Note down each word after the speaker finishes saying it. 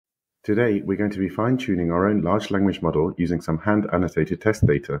Today, we're going to be fine-tuning our own large language model using some hand-annotated test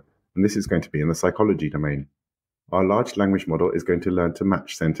data, and this is going to be in the psychology domain. Our large language model is going to learn to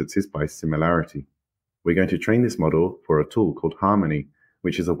match sentences by similarity. We're going to train this model for a tool called Harmony,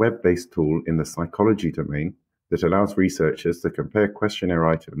 which is a web-based tool in the psychology domain that allows researchers to compare questionnaire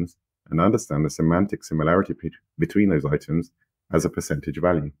items and understand the semantic similarity between those items as a percentage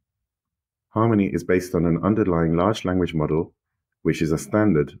value. Harmony is based on an underlying large language model, which is a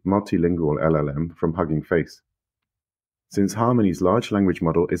standard multilingual LLM from Hugging Face. Since Harmony's large language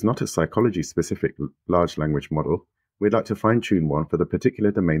model is not a psychology-specific large language model, we'd like to fine-tune one for the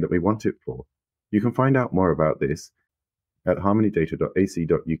particular domain that we want it for. You can find out more about this at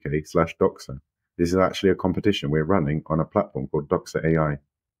harmonydata.ac.uk/doxa. This is actually a competition we're running on a platform called Doxa AI.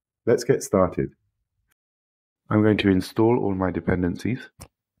 Let's get started. I'm going to install all my dependencies.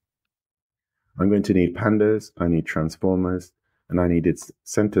 I'm going to need pandas, I need transformers, and I needed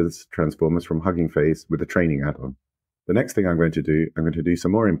sentence transformers from Hugging Face with a training add-on. The next thing I'm going to do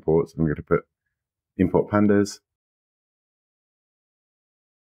some more imports. I'm going to put import pandas.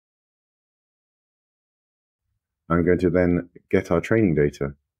 I'm going to then get our training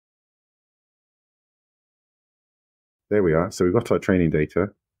data. There we are. So we've got our training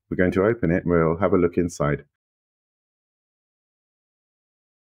data. We're going to open it and we'll have a look inside.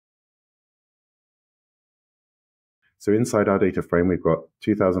 So inside our data frame, we've got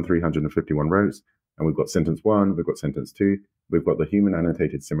 2,351 rows, and we've got sentence 1, we've got sentence 2, we've got the human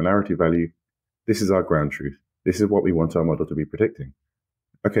annotated similarity value. This is our ground truth. This is what we want our model to be predicting.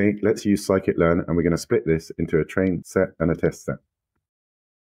 Okay, let's use scikit-learn, and we're going to split this into a train set and a test set.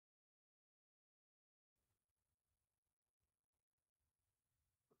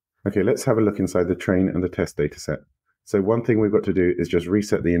 Okay, let's have a look inside the train and the test data set. So one thing we've got to do is just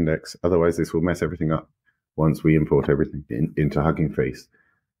reset the index, otherwise this will mess everything up once we import everything into Hugging Face.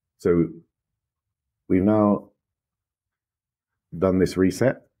 So we've now done this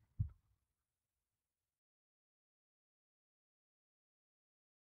reset.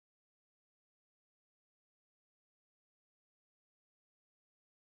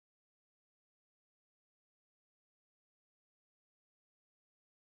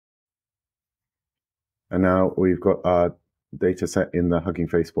 And now we've got our data set in the Hugging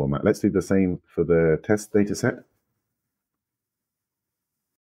Face format. Let's do the same for the test data set.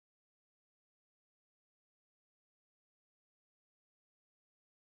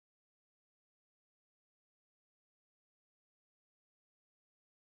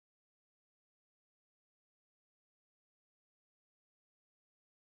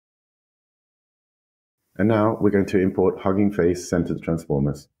 And now we're going to import Hugging Face sentence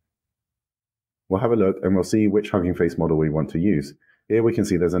transformers. We'll have a look and we'll see which Hugging Face model we want to use. Here we can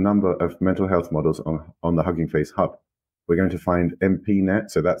see there's a number of mental health models on the Hugging Face hub. We're going to find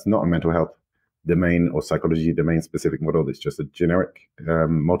MPNet, so that's not a mental health domain or psychology domain specific model. It's just a generic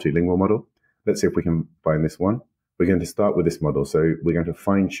multilingual model. Let's see if we can find this one. We're going to start with this model. So we're going to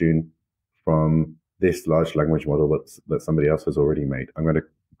fine tune from this large language model that somebody else has already made. I'm going to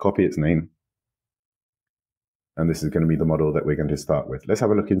copy its name. And this is going to be the model that we're going to start with. Let's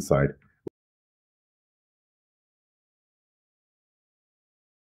have a look inside.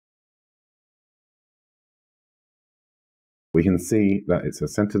 We can see that it's a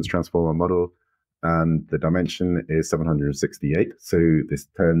sentence transformer model and the dimension is 768. So this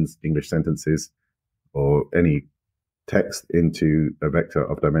turns English sentences or any text into a vector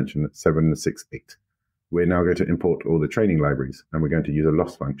of dimension 768. We're now going to import all the training libraries and we're going to use a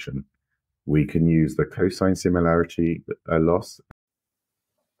loss function. We can use the cosine similarity loss.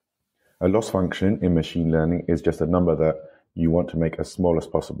 A loss function in machine learning is just a number that you want to make as small as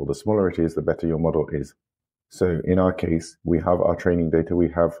possible. The smaller it is, the better your model is. So in our case, we have our training data. We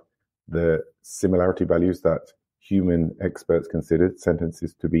have the similarity values that human experts considered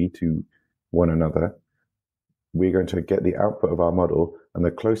sentences to be to one another. We're going to get the output of our model, and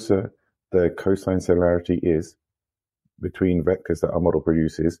the closer the cosine similarity is between vectors that our model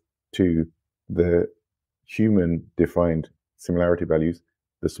produces to the human-defined similarity values,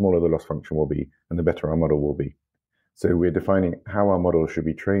 the smaller the loss function will be, and the better our model will be. So we're defining how our model should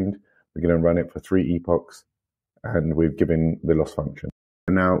be trained. We're going to run it for 3 epochs, and we've given the loss function.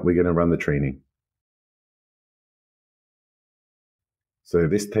 And now we're going to run the training. So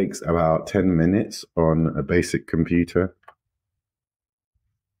this takes about 10 minutes on a basic computer.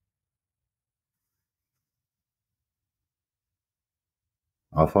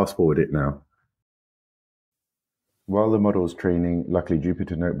 I'll fast forward it now. While the model is training, luckily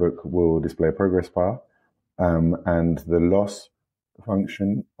Jupyter Notebook will display a progress bar, and the loss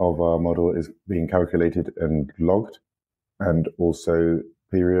function of our model is being calculated and logged, and also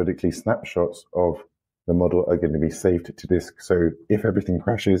periodically snapshots of the model are going to be saved to disk. So if everything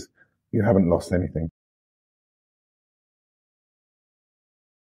crashes, you haven't lost anything.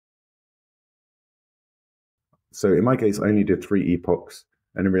 So in my case, I only did 3 epochs,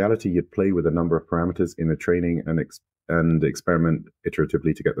 and in reality, you'd play with a number of parameters in the training and experiment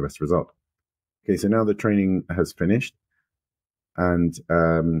iteratively to get the best result. Okay, so now the training has finished, and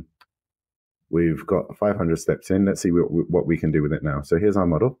we've got 500 steps in. Let's see what we can do with it now. So here's our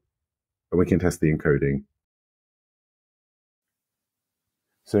model, and we can test the encoding.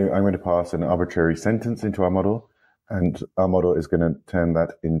 So I'm going to pass an arbitrary sentence into our model, and our model is going to turn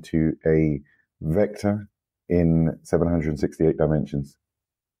that into a vector in 768 dimensions.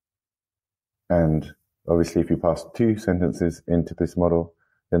 And obviously, if you pass 2 sentences into this model,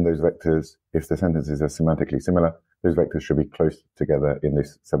 then those vectors, if the sentences are semantically similar, those vectors should be close together in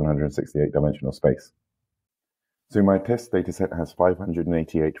this 768 dimensional space. So my test dataset has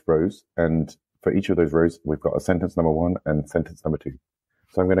 588 rows, and for each of those rows, we've got a sentence number 1 and sentence number 2.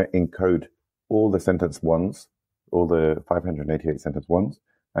 So I'm going to encode all the sentence 1s, all the 588 sentence 1s,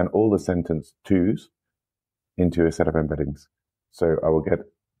 and all the sentence 2s into a set of embeddings. So I will get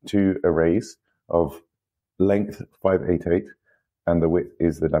 2 arrays of length 588, and the width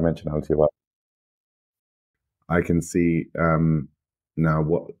is the dimensionality of our. I can see now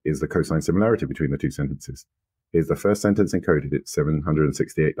what is the cosine similarity between the 2 sentences. Here's the first sentence encoded. It's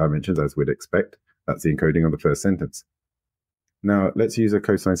 768 dimensions, as we'd expect. That's the encoding of the first sentence. Now, let's use a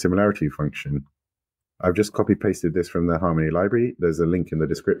cosine similarity function. I've just copy-pasted this from the Harmony library. There's a link in the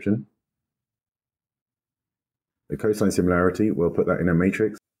description. The cosine similarity, we'll put that in a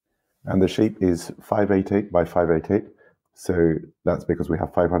matrix. And the shape is 588 by 588. So that's because we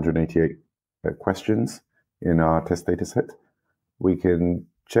have 588 questions in our test data set. We can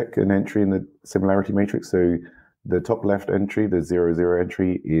check an entry in the similarity matrix. So the top left entry, the 00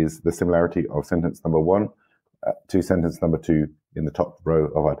 entry, is the similarity of sentence number 1 to sentence number 2 in the top row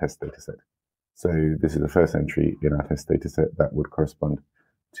of our test data set. So this is the first entry in our test data set that would correspond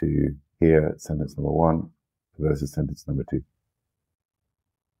to here, sentence number 1 versus sentence number 2.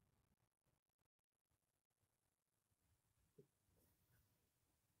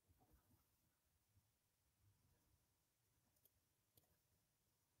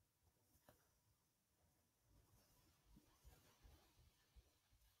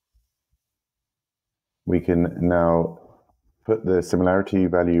 We can now put the similarity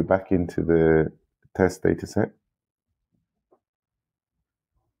value back into the test data set.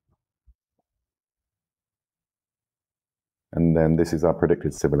 And then this is our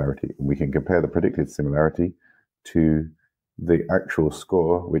predicted similarity. We can compare the predicted similarity to the actual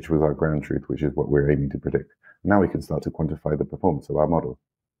score, which was our ground truth, which is what we're aiming to predict. Now we can start to quantify the performance of our model.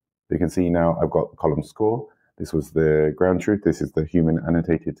 You can see now I've got column score. This was the ground truth. This is the human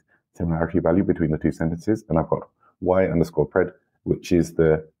annotated similarity value between the 2 sentences. And I've got y_pred, which is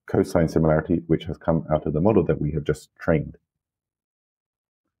the cosine similarity, which has come out of the model that we have just trained.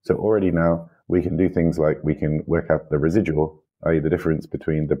 So already now we can do things like we can work out the residual, i.e. the difference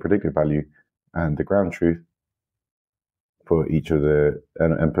between the predicted value and the ground truth for each of the,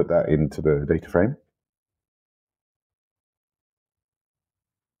 and put that into the data frame.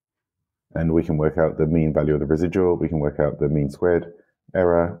 And we can work out the mean value of the residual. We can work out the mean squared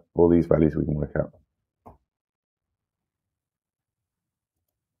error. All these values we can work out.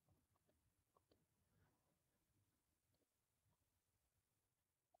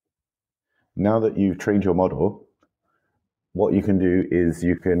 Now that you've trained your model, what you can do is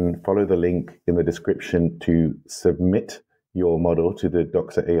you can follow the link in the description to submit your model to the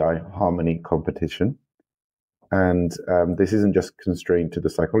Doxa AI Harmony competition. And this isn't just constrained to the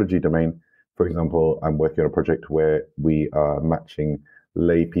psychology domain. For example, I'm working on a project where we are matching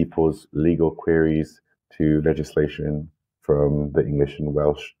lay people's legal queries to legislation from the English and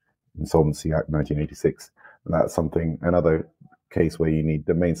Welsh Insolvency Act 1986. And that's another case where you need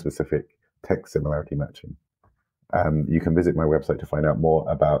domain-specific text similarity matching. You can visit my website to find out more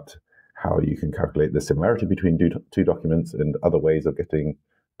about how you can calculate the similarity between 2 documents and other ways of getting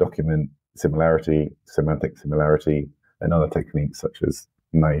document similarity, semantic similarity, and other techniques such as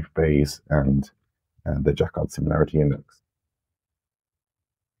naive Bayes and the Jacquard Similarity Index.